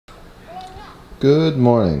Good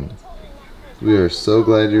morning. We are so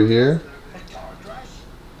glad you're here.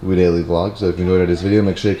 We daily vlog, so if you enjoyed this video,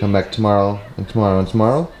 make sure you come back tomorrow and tomorrow and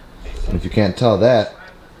tomorrow. And if you can't tell that,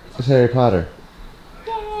 it's Harry Potter.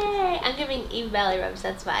 Yay! I'm giving Eve belly rubs,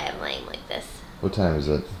 that's why I'm laying like this. What time is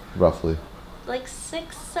it, roughly? Like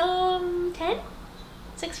 6:10?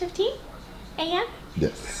 6:15 a.m.?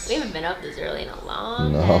 Yes. We haven't been up this early in a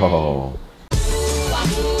long time. No.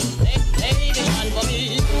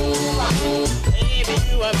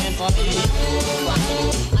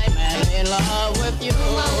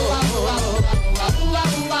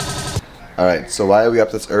 Alright, so why are we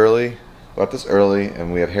up this early? We're up this early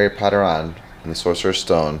and we have Harry Potter on and the Sorcerer's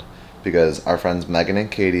Stone because our friends Megan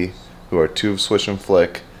and Katie, who are two of Swish and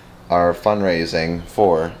Flick, are fundraising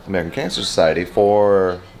for the American Cancer Society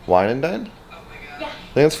for Wine and Dine? Yeah.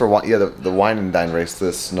 I think it's for the Wine and Dine race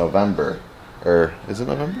this November. Or is it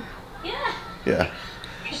November? Yeah. Yeah.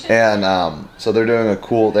 And so they're doing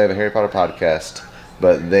they have a Harry Potter podcast,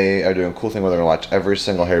 but they are doing a cool thing where they're going to watch every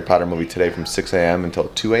single Harry Potter movie today from 6 a.m. until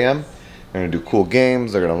 2 a.m. They're going to do cool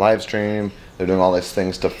games, they're going to live stream, they're doing all these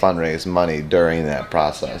things to fundraise money during that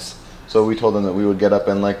process. So we told them that we would get up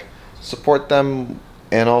and like support them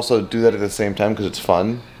and also do that at the same time because it's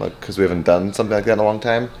fun, like because we haven't done something like that in a long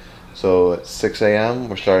time. So at 6 a.m.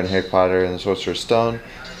 we're starting Harry Potter and the Sorcerer's Stone.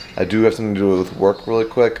 I do have something to do with work really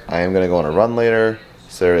quick. I am going to go on a run later.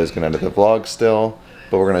 Sarah is going to edit the vlog still.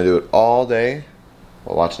 But we're going to do it all day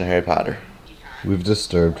while watching Harry Potter. We've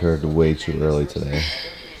disturbed her way too early today.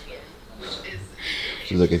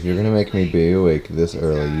 She's like, if you're going to make me be awake this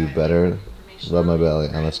early, you better rub my belly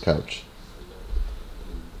on this couch.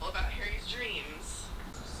 About Harry's dreams.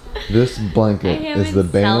 This blanket is the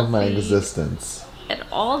bane of my existence. And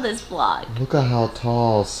all this vlog. Look at how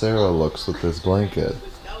tall Sarah looks with this blanket.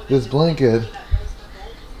 This blanket.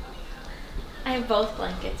 I have both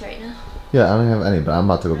blankets right now. Yeah, I don't have any, but I'm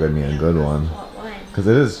about to go get me a good one. What one? Because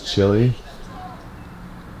it is chilly.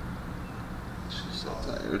 She's so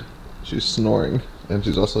tired. She's snoring. And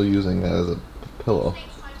she's also using that as a pillow.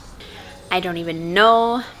 I don't even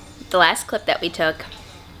know the last clip that we took.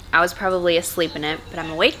 I was probably asleep in it, but I'm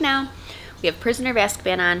awake now. We have Prisoner of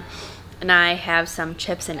Azkaban on, and I have some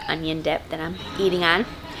chips and onion dip that I'm eating on.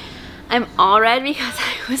 I'm all red because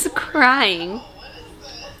I was crying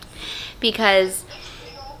because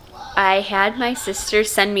I had my sister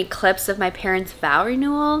send me clips of my parents' vow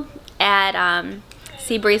renewal at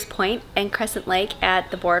Seabreeze Point and Crescent Lake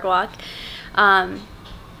at the boardwalk. And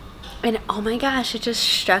oh my gosh, it just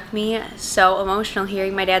struck me so emotional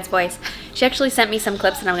hearing my dad's voice. She actually sent me some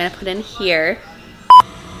clips and I'm going to put in here. I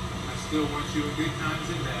still want you in good times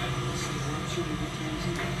and bad. I still want you in good times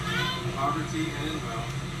and bad. Poverty and in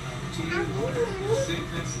wealth.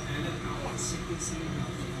 Sickness and in health.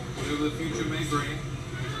 Whatever the future may bring,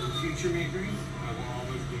 I will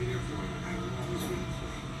always be here for you.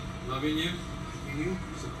 Loving you,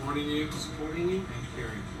 supporting you, and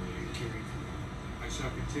caring for you. I shall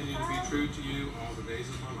continue to be true to you all the days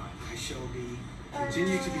of my life. I shall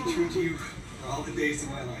continue to be true to you for all the days of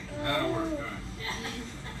my life. That'll work. All right.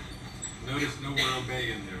 Notice no word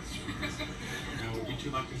obey in there. Now, would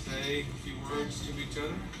you like to say a few words to each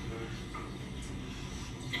other?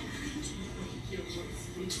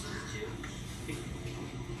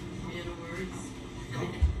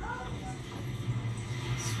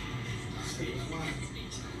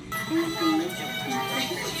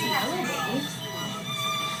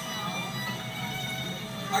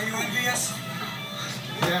 Are you envious?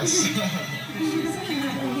 Yes. Are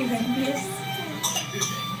you envious?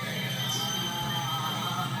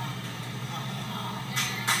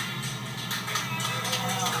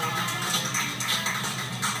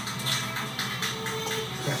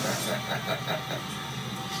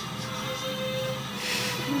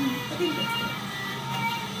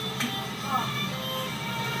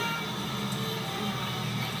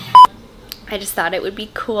 I just thought it would be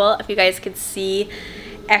cool if you guys could see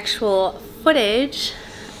actual footage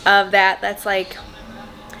of that. That's like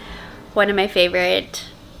one of my favorite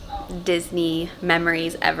Disney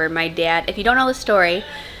memories ever. My dad, if you don't know the story,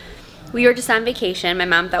 we were just on vacation. My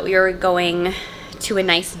mom thought we were going to a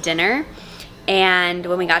nice dinner, and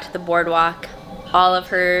when we got to the boardwalk, all of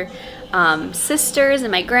her sisters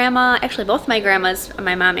and my grandma, actually both my grandmas on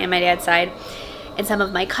my mom and my dad's side, and some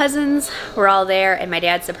of my cousins were all there, and my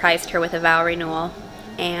dad surprised her with a vow renewal,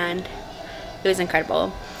 and it was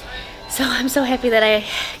incredible. So I'm so happy that I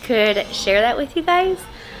could share that with you guys.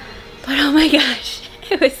 But oh my gosh,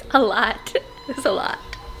 it was a lot. It was a lot.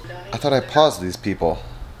 I thought I paused these people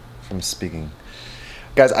from speaking.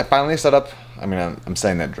 Guys, I finally set up, I mean, I'm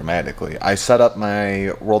saying that dramatically. I set up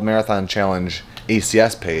my World Marathon Challenge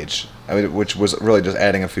ACS page, which was really just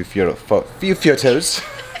adding a few photos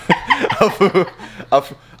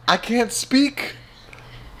of I can't speak.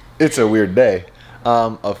 It's a weird day.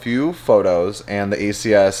 A few photos and the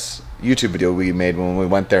ACS YouTube video we made when we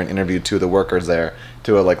went there and interviewed 2 of the workers there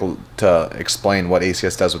to explain what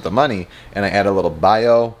ACS does with the money. And I added a little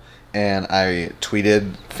bio, and I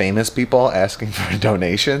tweeted famous people asking for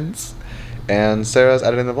donations, and Sarah's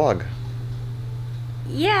editing the vlog.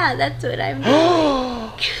 Yeah, that's what I'm doing.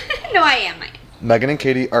 No, I am. Megan and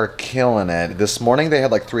Katie are killing it. This morning they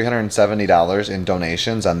had like $370 in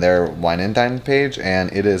donations on their Wine and Dine page,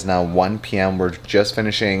 and it is now 1 p.m. We're just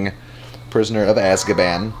finishing Prisoner of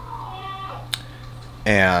Azkaban,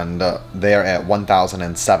 and they are at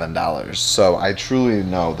 $1,007. So I truly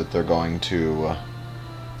know that they're going to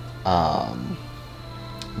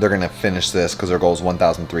finish this, because their goal is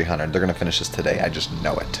 1,300. They're going to finish this today. I just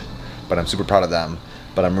know it. But I'm super proud of them.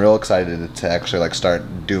 But I'm real excited to actually like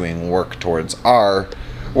start doing work towards our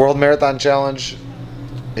World Marathon Challenge.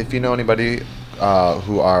 If you know anybody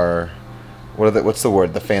who are, what's the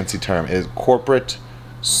word? The fancy term is corporate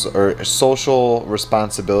or social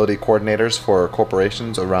responsibility coordinators for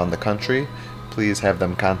corporations around the country. Please have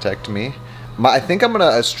them contact me. I think I'm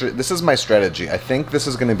gonna. This is my strategy. I think this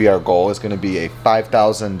is gonna be our goal. It's gonna be a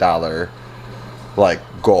 $5,000 like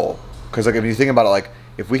goal. Because like if you think about it, like,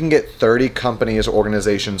 if we can get 30 companies,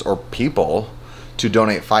 organizations, or people to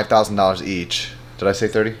donate $5,000 each. Did I say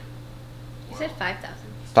 30? You said 5,000.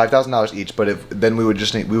 $5,000 each, but then we would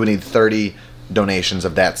need 30 donations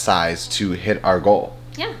of that size to hit our goal.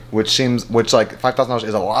 Yeah. Which like $5,000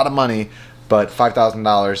 is a lot of money, but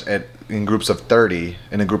 $5,000 in groups of 30,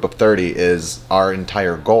 in a group of 30 is our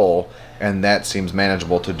entire goal, and that seems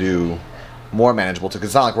manageable to do, more manageable to, because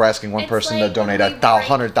it's not like we're asking one person to donate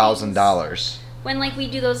 $100,000. When like we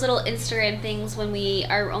do those little Instagram things when we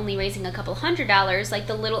are only raising a couple $100, like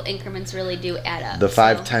the little increments really do add up. The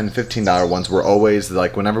 $5, $10, $15 ones were always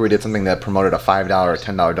like, whenever we did something that promoted a $5 or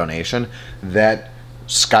 $10 donation, that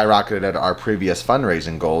skyrocketed our previous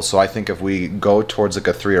fundraising goals. So I think if we go towards like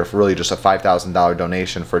a $3 or really just a $5,000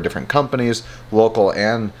 donation for different companies, local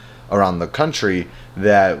and around the country,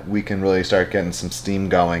 that we can really start getting some steam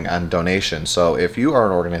going on donations. So if you are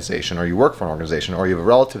an organization, or you work for an organization, or you have a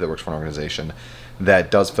relative that works for an organization that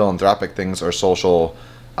does philanthropic things or social,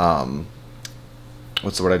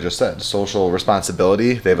 what's the word I just said? Social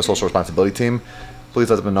responsibility. They have a social responsibility team. Please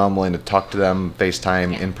let them know. I'm willing to talk to them,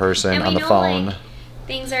 FaceTime, in person, on the phone. Like,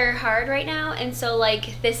 things are hard right now, and so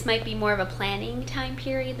like this might be more of a planning time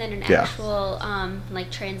period than an actual like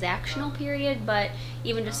transactional period, but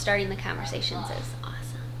even just starting the conversations is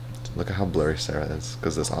awesome. Look at how blurry Sarah is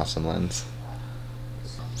because this awesome lens.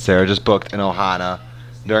 Sarah just booked an Ohana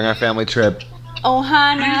during our family trip.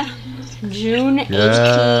 Ohana, June 18th.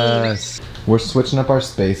 Yes. We're switching up our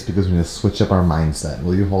space because we need to switch up our mindset.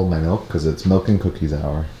 Will you hold my milk? Because it's milk and cookies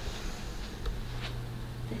hour.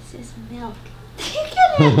 This is milk. You can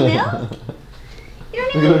have milk? You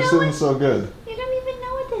don't even know sitting so good. You don't even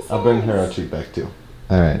know what this is. I'll bring her a treat back too.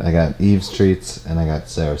 Alright, I got Eve's treats and I got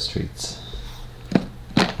Sarah's treats.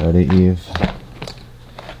 Ready, Eve?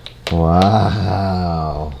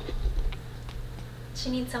 Wow. She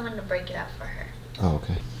needs someone to break it up for her. Oh,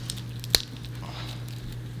 okay.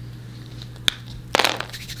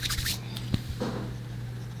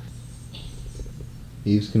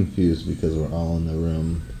 Eve's confused because we're all in the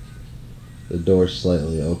room. The door's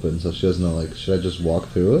slightly open, so she doesn't know, like, should I just walk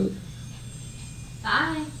through it?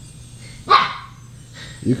 Bye.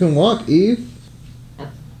 You can walk, Eve.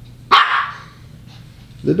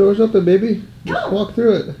 The door's open, baby. Just walk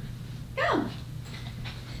through it. Go.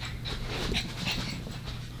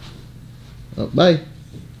 Oh, bye.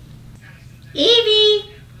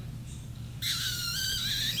 Evie.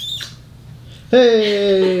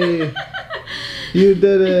 Hey! You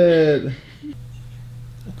did it!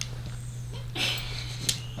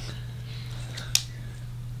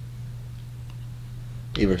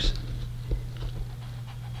 Evers.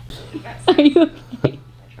 Are you okay?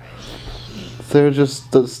 Sarah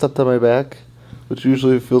just stepped on my back, which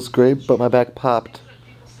usually feels great, but my back popped.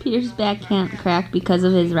 Peter's back can't crack because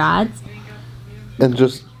of his rods. And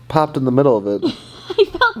just popped in the middle of it. I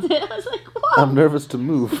felt it. I was like, whoa. I'm nervous to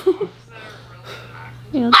move.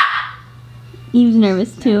 Eve's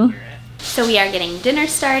nervous too. So we are getting dinner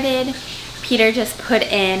started. Peter just put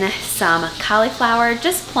in some cauliflower,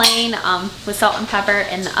 just plain, with salt and pepper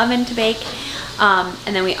in the oven to bake.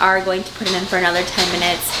 And then we are going to put it in for another 10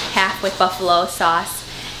 minutes, half with buffalo sauce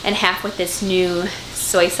and half with this new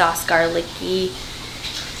soy sauce garlicky.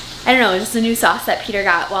 I don't know, just a new sauce that Peter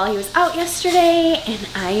got while he was out yesterday. And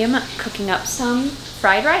I am cooking up some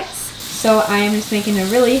fried rice. So I am just making a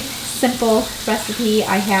really simple recipe.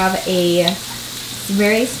 I have a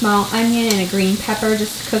very small onion and a green pepper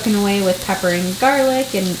just cooking away with pepper and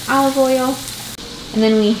garlic and olive oil. And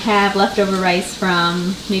then we have leftover rice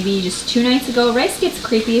from maybe just 2 nights ago. Rice gets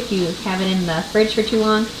creepy if you have it in the fridge for too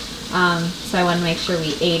long. So I want to make sure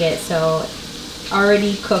we ate it. So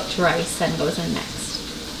already cooked rice then goes in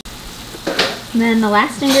next. And then the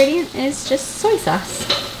last ingredient is just soy sauce.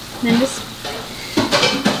 And then just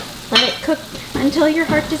let it cook until your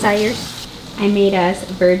heart desires. I made us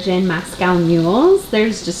virgin Moscow mules.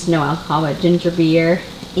 There's just no alcohol but ginger beer.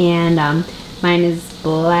 And mine is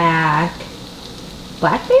blackberry?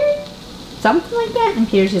 Something like that. And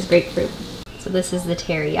Peter's is grapefruit. So this is the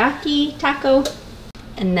teriyaki taco.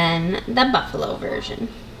 And then the buffalo version.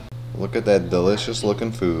 Look at that delicious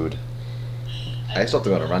looking food. I still have to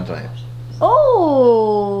go on a run tonight.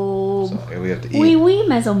 Oh! So we have to eat. Oui,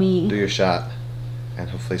 mes amis. Do your shot. And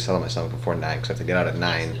hopefully settle my stomach before 9 because I have to get out at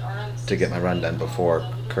 9 to get my run done before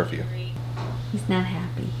curfew. He's not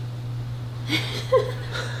happy.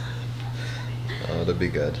 Oh, that'd be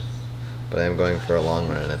good. But I am going for a long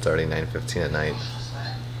run and it's already 9:15 at night.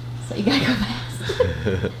 So you gotta go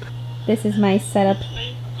fast. This is my setup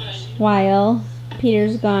while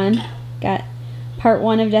Peter's gone. Got part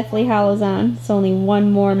 1 of Deathly Hallows on. So only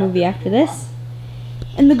one more movie after this.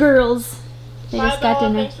 And the girls, they just got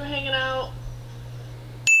dinner. Thanks for hanging out.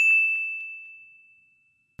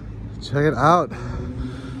 Check it out.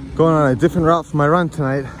 Going on a different route for my run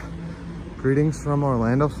tonight. Greetings from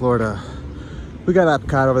Orlando, Florida. We got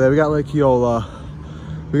Epcot over there. We got Lake Eola.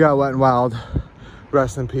 We got Wet n Wild.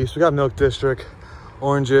 Rest in peace. We got Milk District,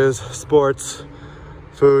 oranges, sports,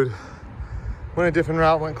 food. Went a different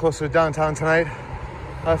route. Went closer to downtown tonight.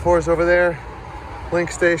 I-4's over there.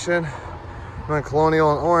 Link Station. Went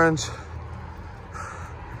Colonial and Orange.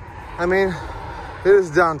 I mean, it is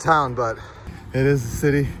downtown, but it is the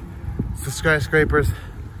city. It's the skyscrapers.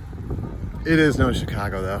 It is no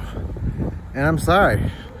Chicago though. And I'm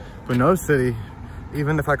sorry, but no city,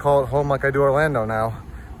 even if I call it home like I do Orlando now,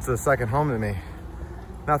 it's the second home to me.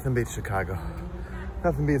 Nothing beats Chicago.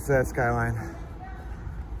 Nothing beats that skyline.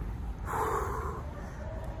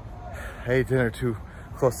 I ate dinner too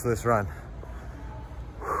close to this run.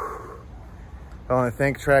 I want to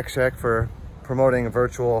thank Track Shack for promoting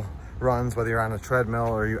virtual runs, whether you're on a treadmill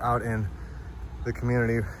or you're out in the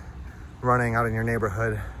community running out in your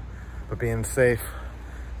neighborhood, but being safe.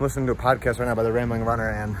 I'm listening to a podcast right now by the Rambling Runner,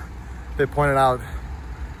 and they pointed out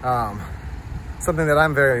something that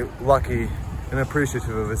I'm very lucky and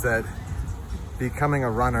appreciative of is that becoming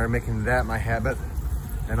a runner, making that my habit,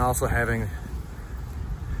 and also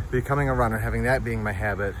becoming a runner, having that being my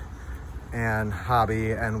habit and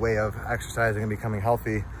hobby and way of exercising and becoming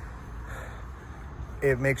healthy,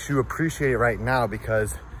 it makes you appreciate it right now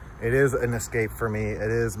because it is an escape for me.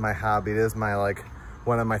 It is my hobby. It is my, like,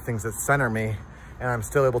 one of my things that center me, and I'm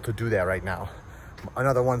still able to do that right now.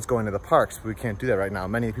 Another one's going to the parks. We can't do that right now.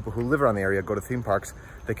 Many people who live around the area go to theme parks.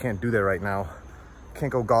 They can't do that right now.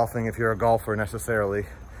 Can't go golfing if you're a golfer necessarily.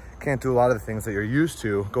 Can't do a lot of the things that you're used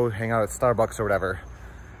to. Go hang out at Starbucks or whatever.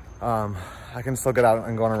 I can still get out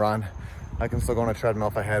and go on a run. I can still go on a treadmill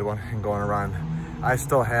if I had one and go on a run. I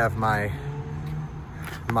still have my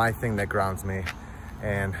thing that grounds me.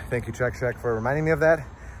 And thank you, Track Shack, for reminding me of that.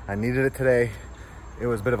 I needed it today. It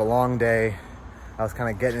was a bit of a long day. I was kind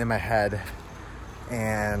of getting in my head,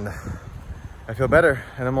 and I feel better.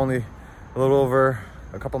 And I'm only a little over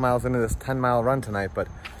a couple miles into this 10-mile run tonight, but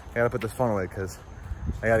I gotta put this phone away because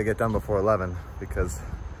I gotta get done before 11 because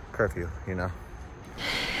curfew, you know.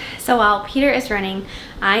 So while Peter is running,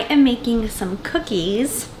 I am making some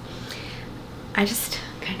cookies. I just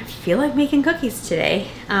kind of feel like making cookies today.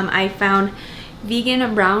 I found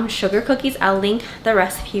vegan brown sugar cookies. I'll link the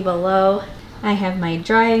recipe below. I have my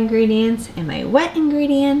dry ingredients and my wet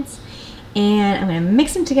ingredients, and I'm gonna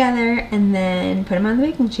mix them together and then put them on the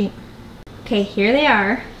baking sheet. Okay, here they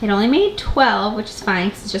are. It only made 12, which is fine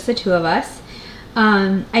because it's just the 2 of us.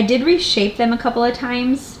 I did reshape them a couple of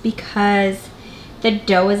times because the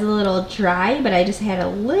dough is a little dry, but I just had a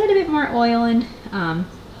little bit more oil in, and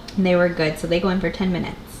they were good, so they go in for 10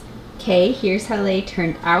 minutes. Okay, here's how they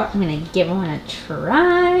turned out. I'm gonna give one a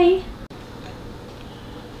try.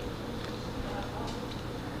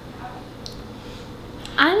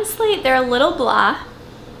 Honestly, they're a little blah.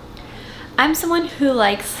 I'm someone who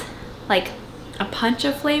likes like a punch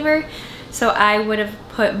of flavor, so I would have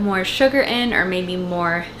put more sugar in or maybe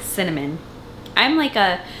more cinnamon. I'm like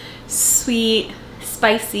a sweet,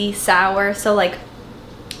 spicy, sour, so like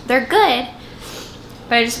they're good,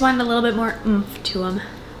 but I just wanted a little bit more oomph to them.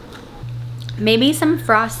 Maybe some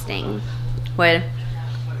frosting would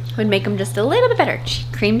would make them just a little bit better.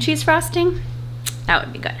 Cream cheese frosting, that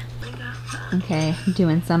would be good. Okay, I'm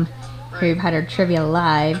doing some Harry Potter trivia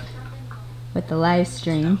live with the live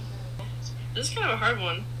stream. This is kind of a hard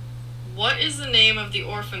one. What is the name of the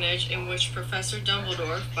orphanage in which Professor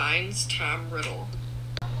Dumbledore finds Tom Riddle?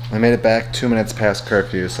 I made it back 2 minutes past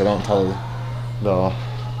curfew, so don't tell the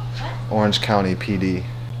Orange County PD.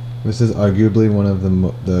 This is arguably one of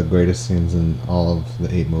the greatest scenes in all of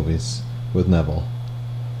the 8 movies with Neville.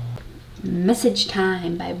 Message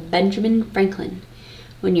Time by Benjamin Franklin.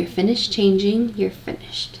 When you're finished changing, you're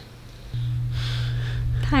finished.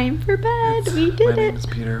 Time for bed. We did My it. name is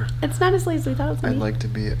Peter. It's not as late as we thought it was going I'd to be. like to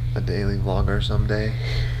be a daily vlogger someday.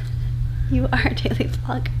 You are a daily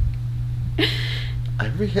vlog.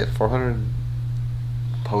 Have we hit 400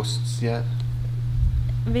 posts yet?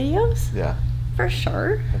 Videos? Yeah. For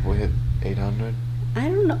sure. Have we hit 800? I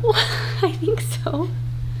don't know. I think so.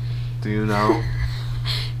 Do you know?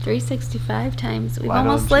 365 times. We've Why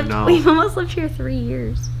almost don't you lived. know? We've almost lived here 3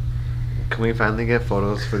 years. Can we finally get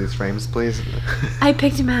photos for these frames, please? I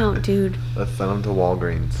picked him out, dude. Let's send them to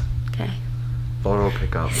Walgreens. Okay. Photo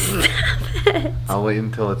pickup. Stop it. I'll wait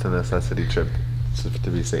until it's a necessity trip to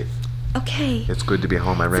be safe. Okay. It's good to be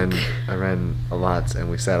home. I ran a lot and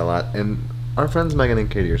we sat a lot. And our friends Megan and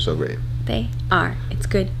Katie are so great. They are. It's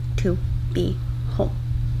good to be home.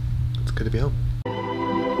 It's good to be home.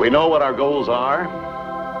 We know what our goals are.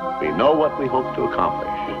 We know what we hope to accomplish.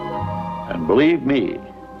 And believe me,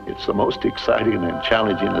 it's the most exciting and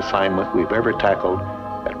challenging assignment we've ever tackled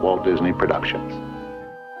at Walt Disney Productions.